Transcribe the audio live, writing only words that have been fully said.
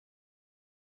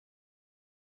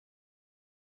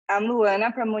I'm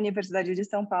Luana from Universiteit de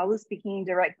São Paulo, speaking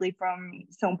directly from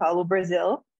São Paulo,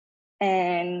 Brazil.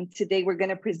 And today we're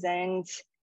going to present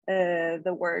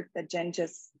the work that Jen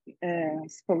just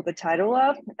spoke the title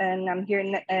of. And I'm here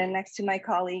next to my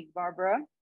colleague, Barbara.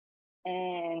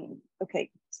 And okay,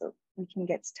 so we can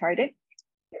get started.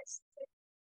 Yes.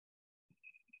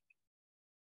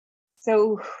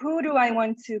 So who do I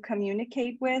want to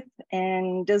communicate with?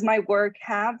 And does my work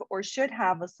have or should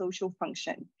have a social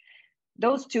function?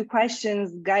 Those two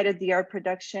questions guided the art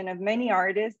production of many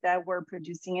artists that were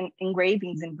producing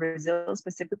engravings in Brazil,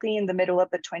 specifically in the middle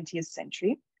of the 20th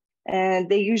century. And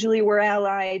they usually were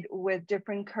allied with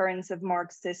different currents of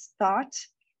Marxist thought.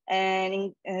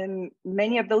 And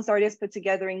many of those artists put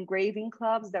together engraving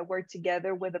clubs that worked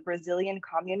together with the Brazilian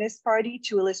Communist Party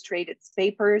to illustrate its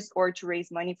papers or to raise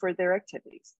money for their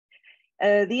activities.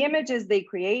 The images they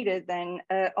created then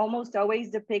almost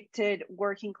always depicted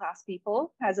working class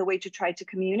people as a way to try to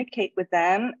communicate with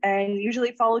them, and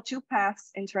usually follow two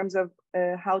paths in terms of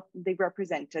how they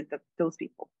represented those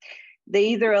people. They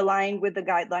either aligned with the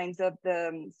guidelines of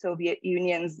the Soviet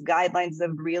Union's guidelines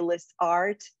of realist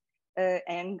art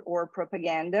and or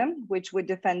propaganda, which would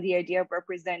defend the idea of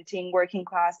representing working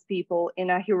class people in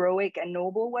a heroic and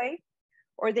noble way,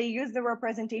 or they use the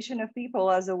representation of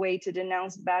people as a way to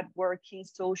denounce bad working,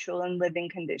 social, and living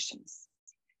conditions.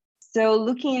 So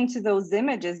looking into those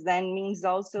images then means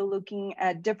also looking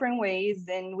at different ways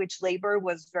in which labor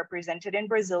was represented in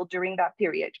Brazil during that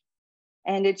period.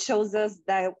 And it shows us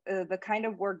that the kind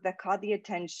of work that caught the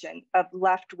attention of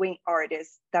left-wing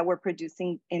artists that were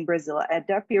producing in Brazil at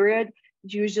that period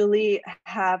usually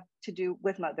have to do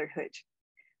with motherhood.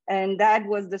 And that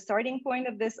was the starting point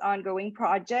of this ongoing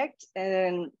project,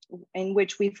 in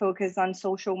which we focus on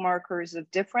social markers of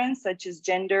difference, such as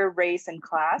gender, race, and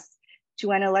class,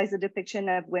 to analyze the depiction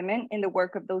of women in the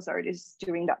work of those artists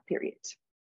during that period.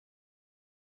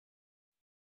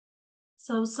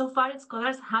 So far,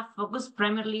 scholars have focused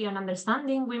primarily on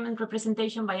understanding women's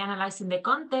representation by analyzing the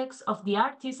context of the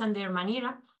artists and their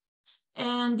manera.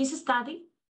 And this study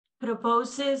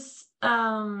proposes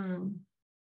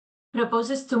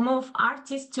to move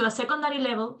artists to a secondary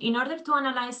level in order to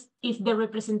analyze if the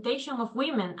representation of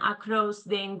women across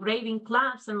the engraving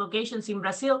clubs and locations in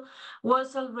Brazil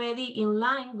was already in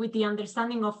line with the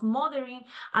understanding of mothering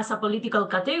as a political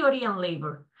category and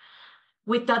labor.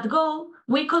 With that goal,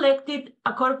 we collected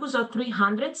a corpus of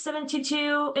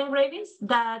 372 engravings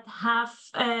that have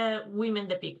women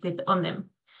depicted on them.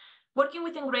 Working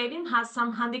with engraving has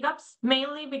some handicaps,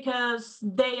 mainly because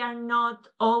they are not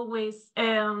always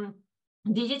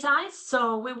digitized.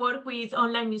 So we work with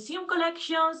online museum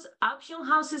collections, auction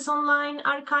houses, online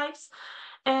archives,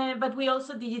 but we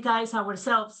also digitize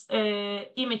ourselves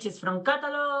images from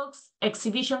catalogs,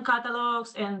 exhibition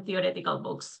catalogs, and theoretical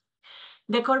books.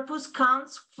 The corpus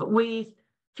counts with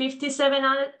 57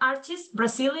 artists,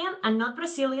 Brazilian and not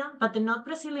Brazilian, but the not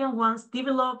Brazilian ones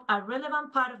develop a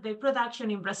relevant part of their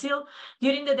production in Brazil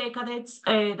during the decades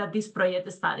that this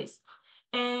project studies.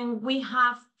 And we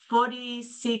have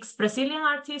 46 Brazilian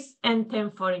artists and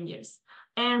 10 foreigners.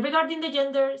 And regarding the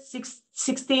gender,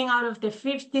 16 out of the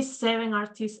 57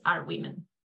 artists are women.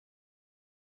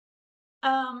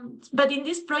 But in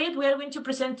this project, we are going to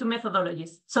present two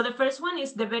methodologies. So the first one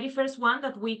is the very first one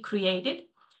that we created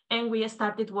and we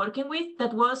started working with,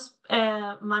 that was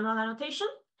manual annotation.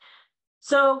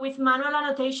 So with manual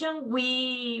annotation,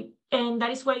 and that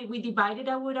is why we divided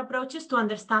our approaches to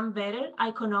understand better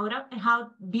how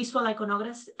visual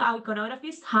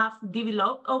iconographies have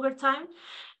developed over time.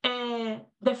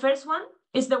 The first one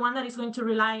is the one that is going to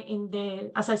rely in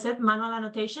the, as I said, manual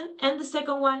annotation. And the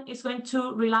second one is going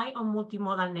to rely on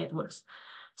multimodal networks.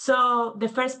 So the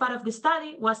first part of the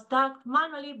study was tagged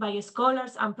manually by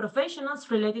scholars and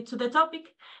professionals related to the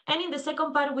topic. And in the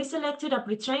second part, we selected a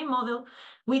pre-trained model.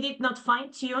 We did not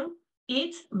fine-tune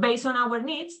it based on our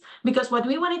needs, because what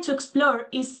we wanted to explore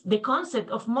is the concept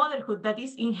of motherhood that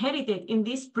is inherited in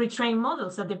these pre-trained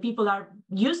models that the people are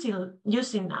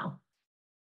using now.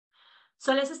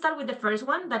 So let's start with the first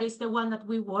one. That is the one that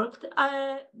we worked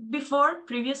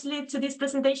previously to this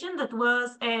presentation. That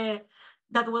was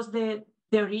the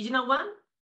original one.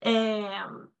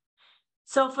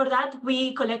 So for that,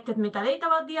 we collected metadata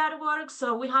about the artwork.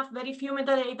 So we have very few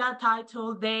metadata: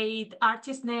 title, date,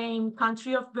 artist name,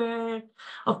 country of birth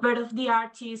of the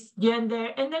artist,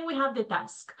 gender, and then we have the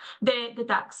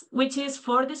tags, which is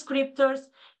 4 descriptors.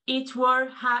 Each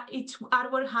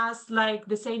artwork has like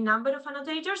the same number of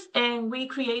annotators, and we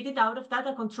created out of that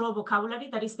a control vocabulary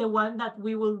that is the one that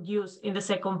we will use in the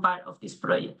second part of this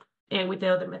project with the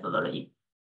other methodology.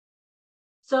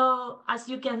 So as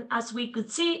we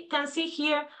can see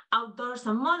here, outdoors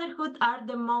and motherhood are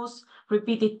the most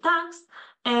repeated tags,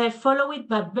 followed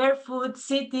by barefoot,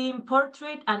 sitting,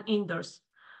 portrait, and indoors.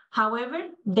 However,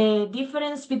 the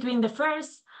difference between the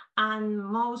first and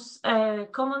most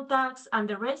common tags and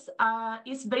the rest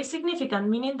is very significant,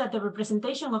 meaning that the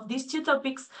representation of these two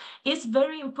topics is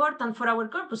very important for our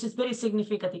corpus. It's very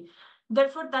significant.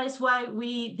 Therefore, that is why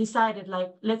we decided,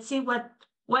 like, let's see what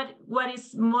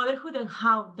is motherhood and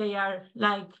how they are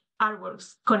like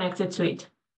artworks connected to it.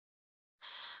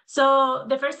 So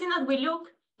the first thing that we look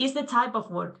is the type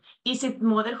of work. Is it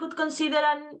motherhood considered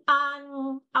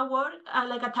a work,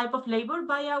 like a type of labor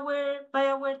by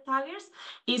our taggers?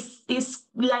 Is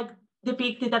like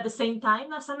depicted at the same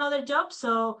time as another job?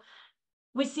 So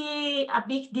we see a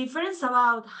big difference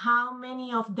about how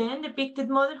many of them depicted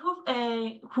motherhood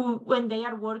when they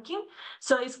are working.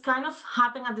 So it's kind of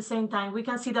happening at the same time. We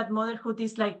can see that motherhood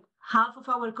is like half of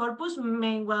our corpus,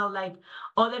 meanwhile like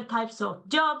other types of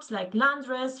jobs like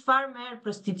laundress, farmer,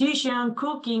 prostitution,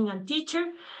 cooking, and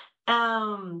teacher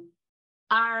are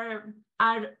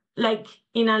like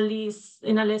in a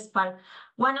less part.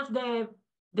 One of the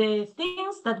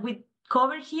things that we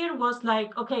covered here was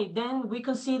like, okay, then we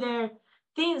consider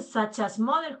things such as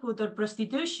motherhood or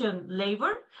prostitution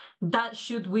labor.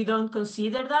 We don't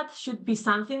consider that should be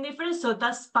something different. So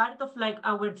that's part of like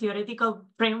our theoretical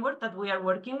framework that we are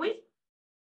working with.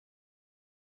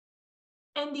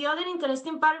 And the other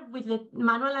interesting part with the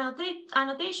manual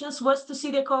annotations was to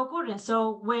see the co-occurrence.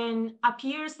 So when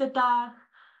appears the tag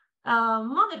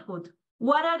motherhood,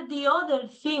 what are the other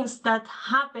things that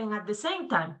happen at the same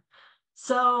time?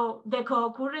 So the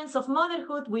co-occurrence of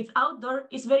motherhood with outdoor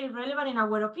is very relevant in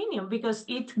our opinion because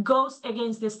it goes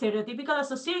against the stereotypical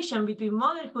association between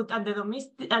motherhood and the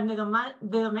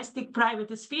domestic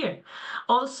private sphere.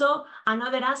 Also,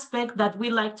 another aspect that we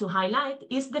like to highlight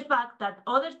is the fact that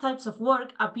other types of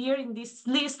work appear in this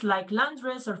list like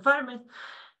laundress or farmers.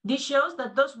 This shows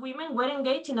that those women were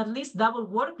engaged in at least double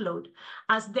workload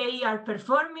as they are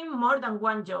performing more than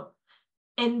one job.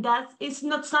 And that is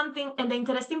not something, and the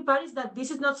interesting part is that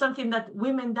this is not something that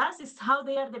women does, it's how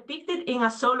they are depicted in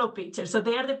a solo picture. So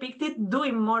they are depicted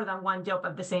doing more than one job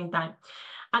at the same time.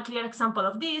 A clear example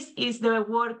of this is the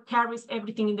work Carries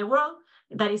Everything in the World.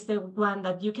 That is the one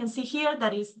that you can see here,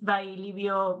 that is by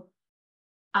Livio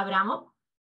Abramo.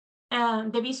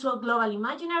 The visual global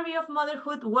imaginary of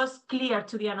motherhood was clear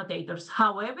to the annotators.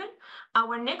 However,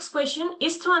 our next question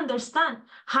is to understand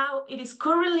how it is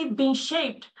currently being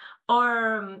shaped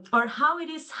or how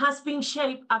has been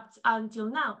shaped up until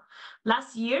now.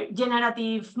 Last year,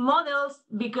 generative models,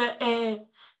 because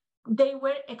they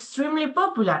were extremely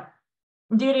popular.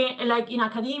 Like in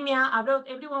academia, abroad,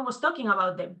 everyone was talking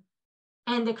about them.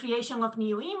 And the creation of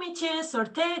new images or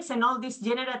text and all these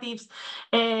generatives,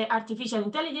 artificial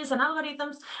intelligence and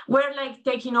algorithms were like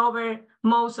taking over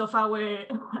most of our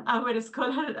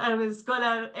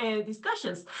scholar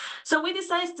discussions. So we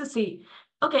decided to see,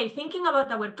 okay, thinking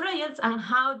about our projects and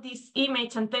how these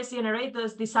image and text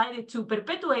generators decided to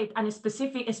perpetuate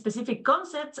specific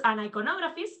concepts and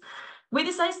iconographies, we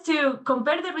decided to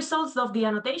compare the results of the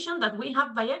annotation that we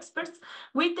have by experts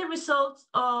with the results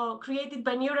created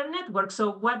by neural networks.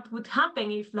 So what would happen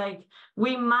if like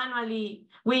we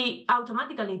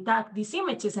automatically tag these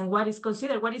images and what is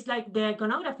like the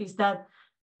iconographies that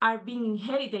are being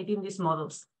inherited in these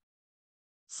models.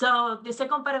 So the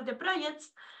second part of the project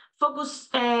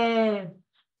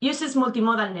uses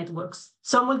multimodal networks.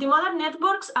 So multimodal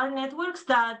networks are networks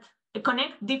that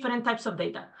connect different types of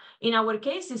data. In our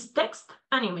case, it's text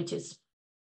and images.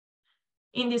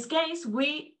 In this case,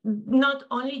 we not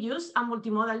only use a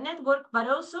multimodal network, but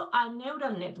also a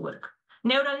neural network.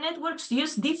 Neural networks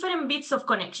use different bits of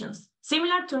connections,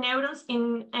 similar to neurons,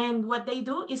 and what they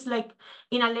do is like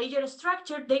in a layer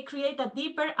structure, they create a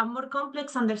deeper and more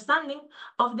complex understanding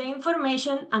of the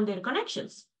information and their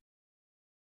connections.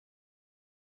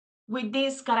 With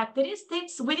these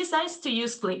characteristics, we decided to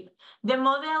use CLIP, the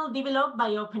model developed by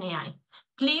OpenAI.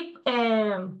 CLIP,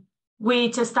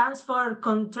 which stands for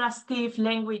Contrastive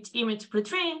Language Image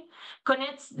Pre-trained,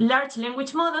 connects large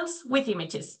language models with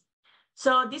images.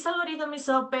 So this algorithm is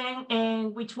open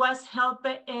and which was helped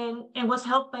by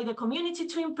the community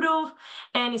to improve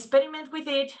and experiment with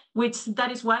it,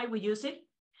 that is why we use it.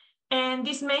 And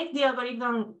this made the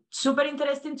algorithm super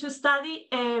interesting to study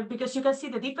because you can see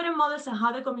the different models and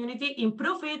how the community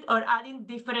improve it or adding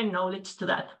different knowledge to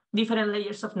that, different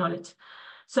layers of knowledge.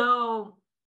 So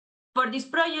for this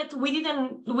project, we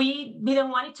didn't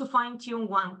want it to fine tune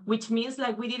one, which means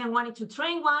like we didn't want it to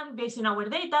train one based on our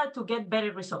data to get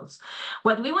better results.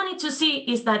 What we wanted to see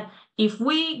is that if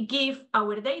we give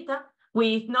our data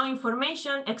with no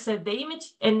information except the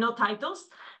image and no titles.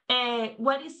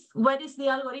 What is the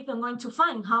algorithm going to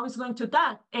find? How it's going to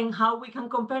tag, and how we can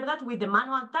compare that with the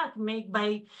manual tag made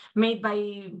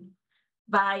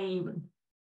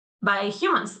by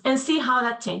humans, and see how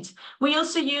that changed. We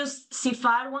also use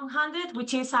CIFAR 100,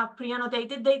 which is a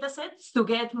pre-annotated data set, to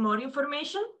get more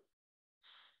information.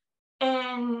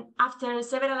 And after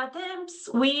several attempts,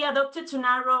 we adopted to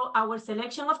narrow our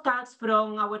selection of tags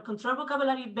from our control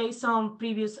vocabulary based on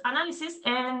previous analysis.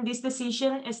 And this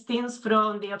decision stems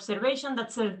from the observation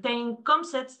that certain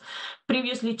concepts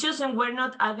previously chosen were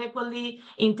not adequately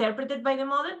interpreted by the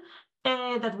model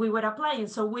that we were applying.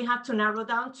 So we had to narrow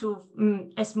down to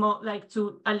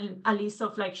a list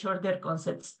of shorter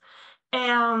concepts.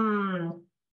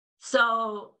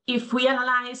 So if we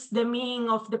analyze the mean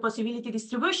of the possibility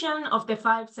distribution of the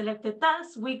 5 selected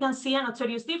tags, we can see a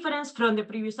notorious difference from the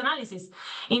previous analysis.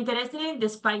 Interestingly,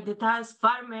 despite the tags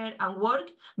farmer and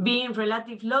work being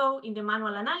relatively low in the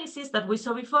manual analysis that we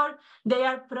saw before, they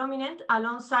are prominent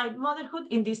alongside motherhood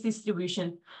in this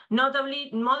distribution.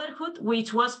 Notably, motherhood,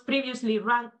 which was previously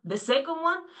ranked the second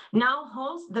one, now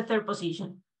holds the 3rd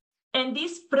position. And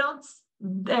this prompts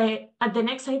the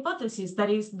next hypothesis, that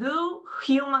is, do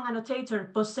human annotators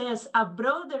possess a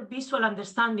broader visual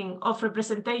understanding of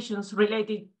representations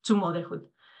related to motherhood?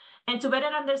 And to better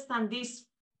understand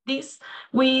this,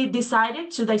 we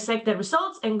decided to dissect the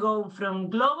results and go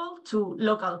from global to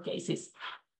local cases.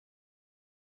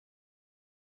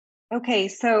 Okay,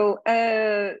 so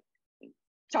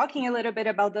talking a little bit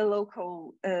about the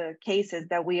local cases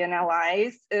that we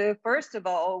analyzed, first of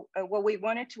all, what we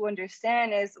wanted to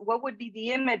understand is what would be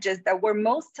the images that were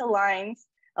most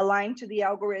aligned to the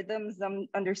algorithm's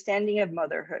understanding of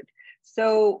motherhood.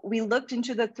 So we looked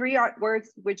into the 3 artworks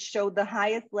which showed the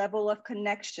highest level of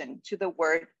connection to the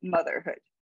word motherhood.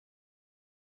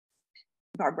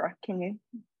 Barbara, can you?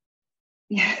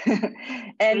 Yeah.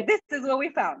 And this is what we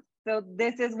found. So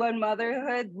this is what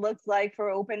motherhood looks like for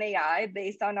OpenAI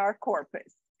based on our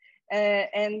corpus.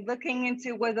 And looking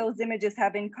into what those images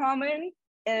have in common,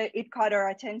 it caught our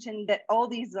attention that all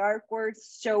these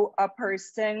artworks show a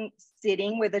person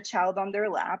sitting with a child on their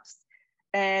laps.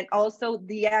 And also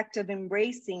the act of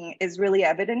embracing is really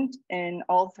evident in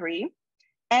all 3.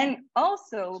 And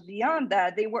also beyond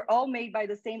that, they were all made by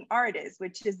the same artist,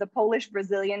 which is the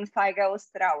Polish-Brazilian Faiga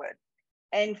Ostrauer.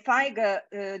 And Faiga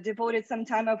devoted some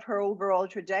time of her overall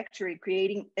trajectory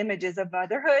creating images of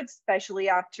motherhood, especially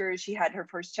after she had her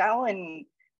first child in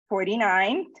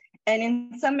 49. And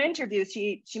in some interviews,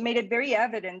 she made it very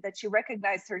evident that she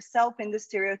recognized herself in the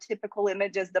stereotypical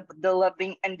image as the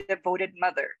loving and devoted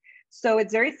mother. So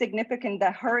it's very significant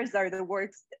that hers are the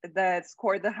works that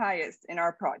scored the highest in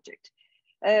our project.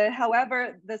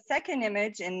 However, the second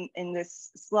image in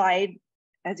this slide,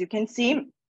 as you can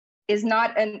see, is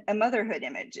not a motherhood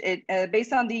image. It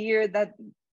based on the year that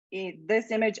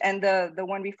this image and the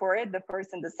one before it, the first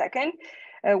and the second,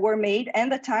 were made,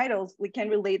 and the titles, we can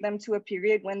relate them to a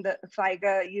period when the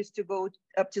Faiga used to go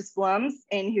up to slums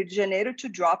in Rio de Janeiro to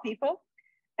draw people.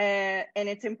 And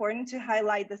it's important to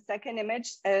highlight the second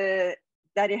image, that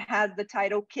it has the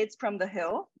title Kids from the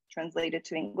Hill, translated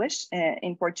to English,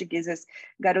 in Portuguese as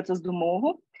Garotos do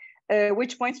Morro.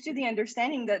 Which points to the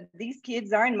understanding that these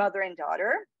kids aren't mother and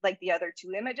daughter, like the other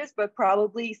 2 images, but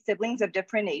probably siblings of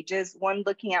different ages, one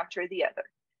looking after the other.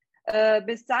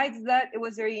 Besides that, it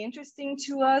was very interesting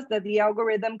to us that the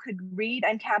algorithm could read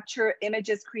and capture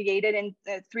images created in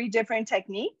 3 different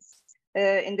techniques.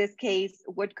 In this case,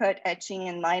 woodcut, etching,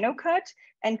 and linocut,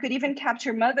 and could even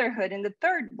capture motherhood in the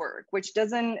 3rd work, which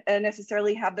doesn't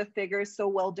necessarily have the figures so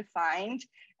well defined,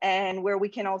 and where we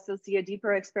can also see a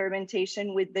deeper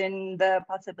experimentation within the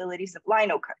possibilities of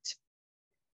linocut.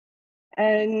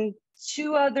 And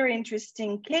 2 other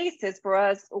interesting cases for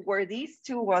us were these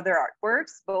 2 other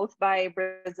artworks, both by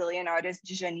Brazilian artist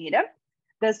Djanira.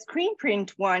 The screen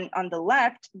print one on the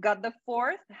left got the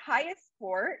 4th highest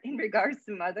score in regards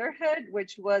to motherhood,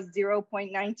 which was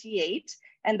 0.98.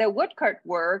 And the woodcut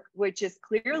work, which is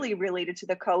clearly related to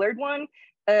the colored one,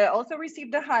 also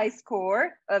received a high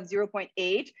score of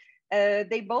 0.8.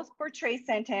 They both portray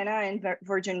Santana and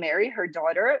Virgin Mary, her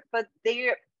daughter, but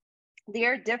they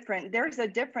are different. There's a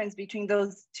difference between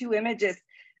those 2 images.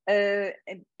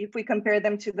 If we compare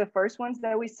them to the first ones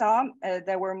that we saw,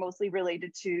 that were mostly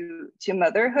related to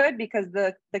motherhood, because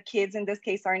the kids in this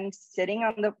case aren't sitting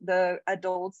on the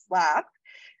adult's lap,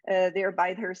 they're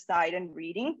by her side and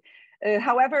reading.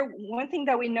 However, one thing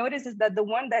that we noticed is that the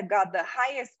one that got the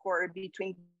highest score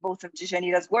between both of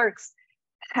Djanira's works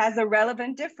has a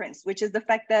relevant difference, which is the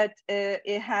fact that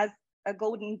it has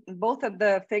both of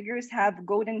the figures have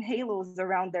golden halos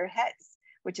around their heads,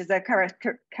 which is a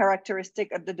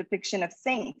characteristic of the depiction of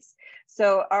saints.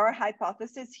 So our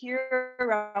hypothesis here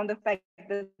around the fact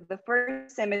that the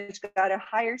first image got a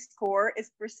higher score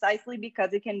is precisely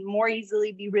because it can more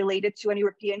easily be related to an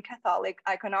European Catholic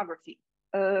iconography.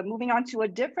 Moving on to a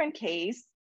different case,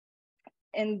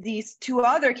 in these two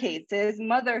other cases,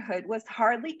 motherhood was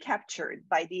hardly captured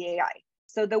by the AI.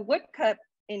 So the woodcut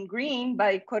in green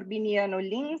by Corbiniano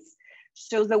Lins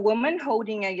shows a woman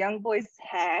holding a young boy's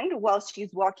hand while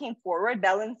she's walking forward,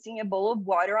 balancing a bowl of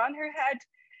water on her head.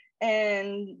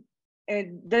 And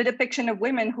the depiction of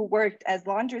women who worked as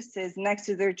laundresses next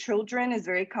to their children is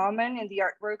very common in the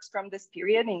artworks from this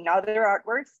period, in other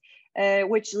artworks,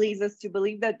 which leads us to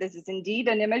believe that this is indeed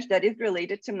an image that is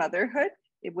related to motherhood.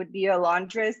 It would be a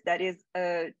laundress that is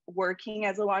working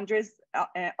as a laundress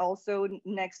also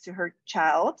next to her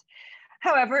child.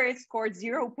 However, it scored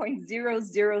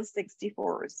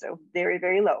 0.0064, so very,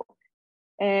 very low.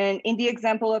 And in the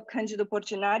example of Cândido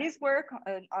Portinari's work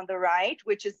on the right,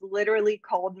 which is literally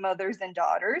called Mothers and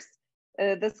Daughters,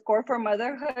 the score for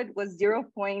motherhood was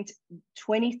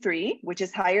 0.23, which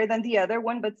is higher than the other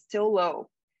one, but still low.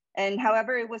 And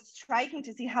however, it was striking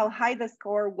to see how high the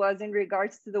score was in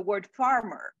regards to the word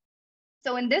farmer.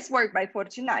 So in this work by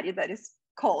Portinari that is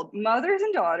called Mothers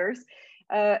and Daughters,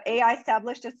 AI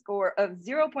established a score of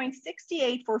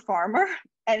 0.68 for farmer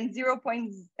and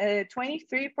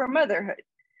 0.23 for motherhood.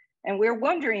 And we're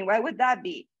wondering, why would that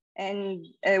be? And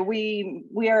we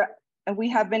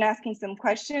have been asking some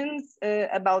questions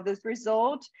about this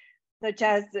result, such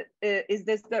as, is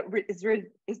this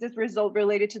result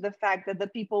related to the fact that the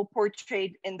people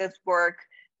portrayed in this work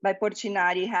by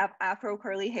Portinari have Afro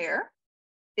curly hair?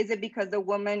 Is it because the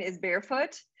woman is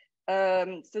barefoot?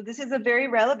 So this is a very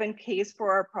relevant case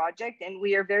for our project, and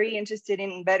we are very interested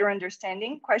in better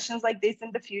understanding questions like this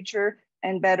in the future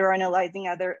and better analyzing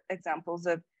other examples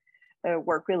of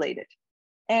work related.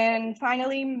 And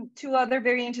finally, two other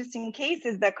very interesting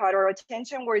cases that caught our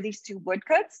attention were these two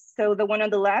woodcuts. So the one on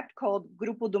the left, called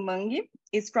Grupo do Mangue,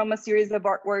 is from a series of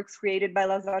artworks created by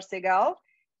Lazar Segal,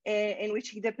 in which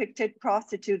he depicted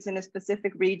prostitutes in a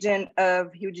specific region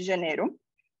of Rio de Janeiro.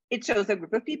 It shows a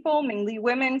group of people, mainly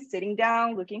women, sitting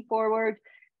down, looking forward,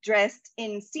 dressed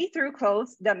in see-through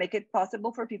clothes that make it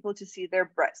possible for people to see their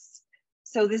breasts.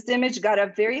 So this image got a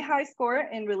very high score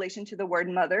in relation to the word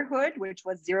motherhood, which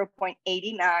was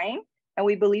 0.89. And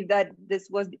we believe that this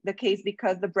was the case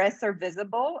because the breasts are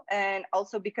visible and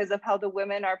also because of how the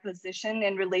women are positioned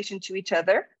in relation to each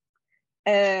other.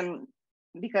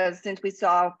 Because since we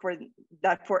saw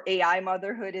for AI,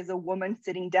 motherhood is a woman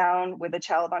sitting down with a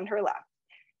child on her lap.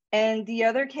 And the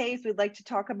other case we'd like to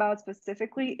talk about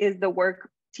specifically is the work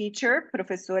Teacher,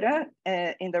 Professora,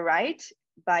 in the right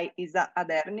by Isa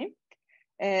Aderni.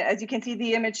 As you can see,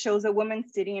 the image shows a woman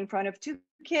sitting in front of two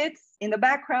kids. In the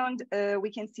background, we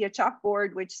can see a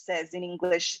chalkboard which says in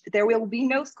English, "There will be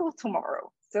no school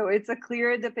tomorrow." So it's a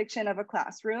clear depiction of a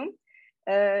classroom.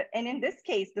 And in this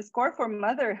case, the score for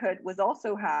motherhood was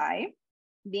also high,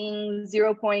 being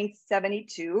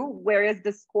 0.72, whereas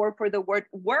the score for the word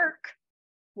work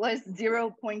was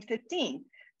 0.15.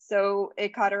 So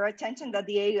it caught our attention that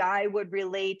the AI would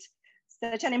relate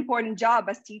such an important job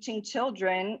as teaching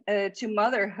children to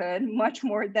motherhood much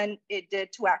more than it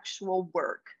did to actual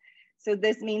work. So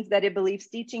this means that it believes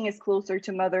teaching is closer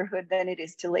to motherhood than it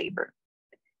is to labor.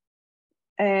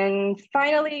 And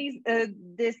finally,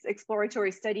 this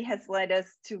exploratory study has led us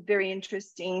to very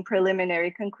interesting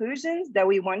preliminary conclusions that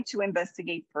we want to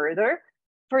investigate further.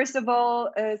 First of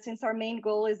all, since our main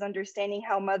goal is understanding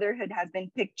how motherhood has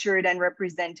been pictured and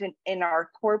represented in our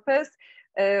corpus,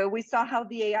 we saw how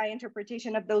the AI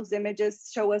interpretation of those images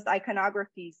show us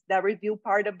iconographies that reveal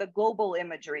part of the global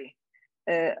imagery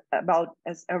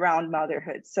around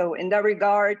motherhood. So in that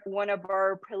regard, one of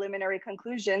our preliminary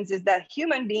conclusions is that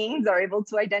human beings are able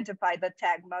to identify the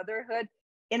tag motherhood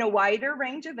in a wider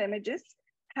range of images.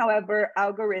 However,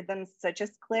 algorithms such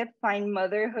as CLIP find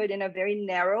motherhood in a very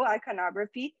narrow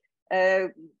iconography,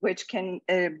 which can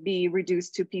be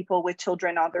reduced to people with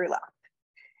children on their lap.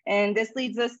 And this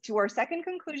leads us to our second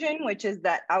conclusion, which is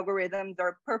that algorithms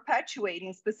are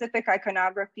perpetuating specific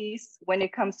iconographies when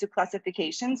it comes to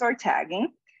classifications or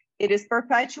tagging. It is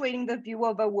perpetuating the view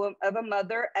of a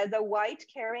mother as a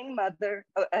white-carrying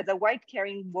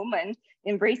woman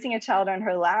embracing a child on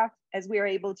her lap, as we are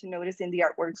able to notice in the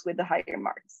artworks with the higher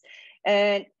marks.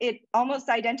 And it almost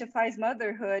identifies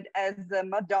motherhood as a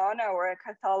Madonna or a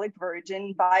Catholic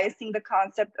virgin, biasing the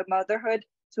concept of motherhood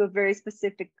to a very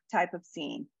specific type of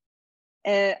scene.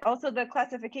 Also, the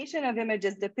classification of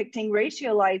images depicting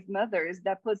racialized mothers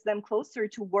that puts them closer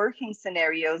to working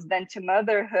scenarios than to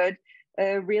motherhood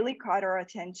really caught our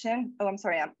attention. Oh, I'm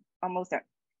sorry, I'm almost there.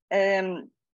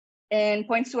 And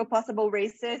points to a possible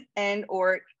racist and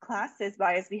or classist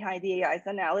bias behind the AI's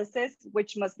analysis,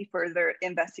 which must be further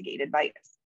investigated by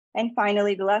us. And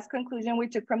finally, the last conclusion we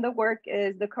took from the work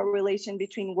is the correlation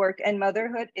between work and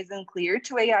motherhood is unclear,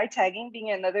 to AI tagging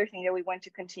being another thing that we want to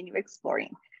continue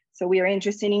exploring. So we are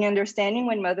interested in understanding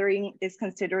when mothering is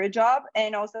considered a job,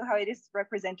 and also how it is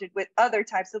represented with other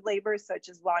types of labor, such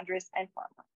as laundress and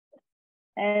pharma.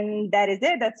 And that is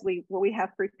it. That's what we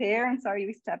have prepared. I'm sorry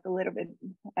we stepped a little bit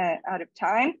out of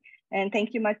time. And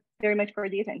thank you very much for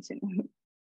the attention.